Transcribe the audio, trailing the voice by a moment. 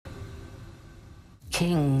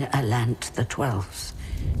King Alant XII,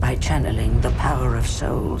 by channeling the power of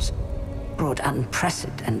souls, brought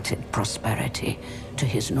unprecedented prosperity to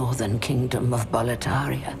his northern kingdom of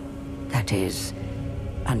Boletaria. That is,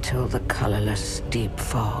 until the colorless deep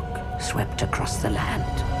fog swept across the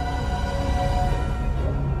land.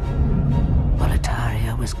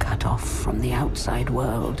 Boletaria was cut off from the outside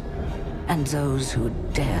world, and those who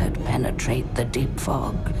dared penetrate the deep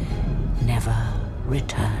fog never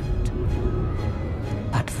returned.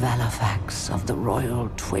 But Valifax of the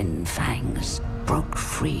Royal Twin Fangs broke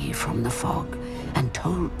free from the fog and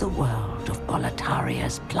told the world of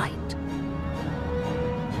Boletaria's plight.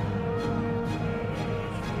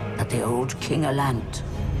 That the old King Alant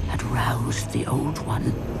had roused the Old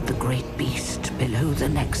One, the great beast below the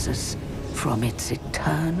Nexus, from its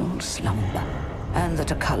eternal slumber, and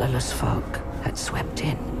that a colorless fog had swept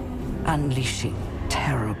in, unleashing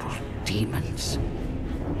terrible demons.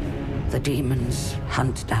 The demons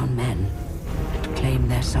hunt down men and claim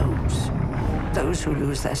their souls. Those who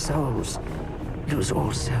lose their souls lose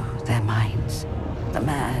also their minds. The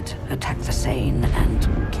mad attack the sane,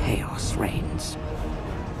 and chaos reigns.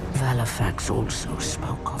 Valifax also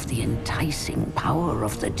spoke of the enticing power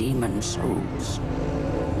of the demon souls.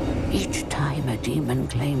 Each time a demon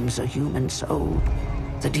claims a human soul,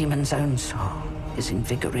 the demon's own soul is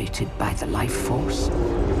invigorated by the life force,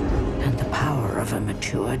 and the power of a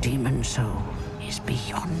mature demon soul is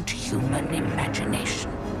beyond human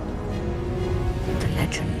imagination. The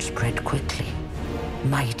legend spread quickly.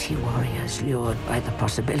 Mighty warriors lured by the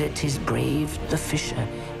possibilities braved the fissure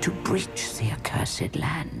to breach the accursed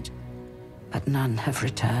land, but none have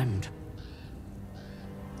returned.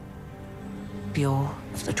 Bjor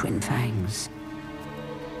of the Twin Fangs,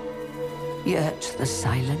 Yurt the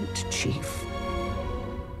Silent Chief,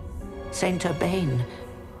 Saint Urbane,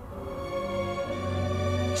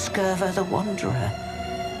 Skirva the Wanderer,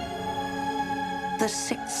 the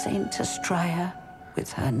sixth Saint Astrea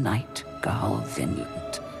with her night Garl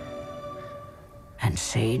Vinland, and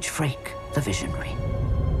Sage Frake the Visionary.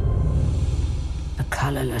 The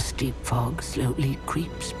colorless deep fog slowly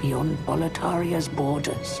creeps beyond Boletaria's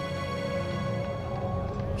borders.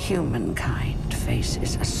 Humankind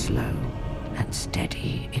faces a slow and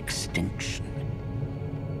steady extinction.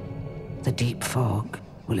 The deep fog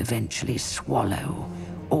will eventually swallow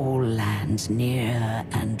all lands near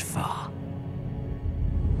and far.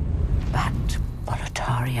 But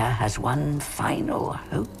Boletaria has one final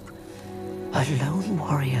hope. A lone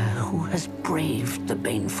warrior who has braved the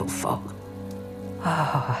baneful fog.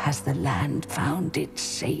 Oh, has the land found its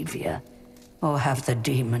savior? Or have the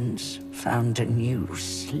demons found a new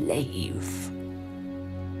slave?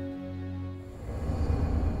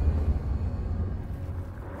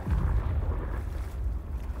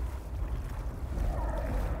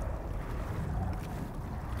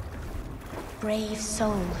 Brave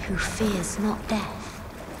soul who fears not death.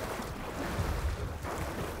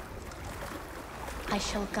 I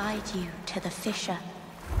shall guide you to the fissure.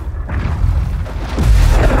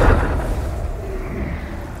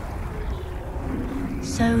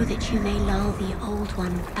 So that you may lull the Old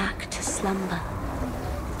One back to slumber.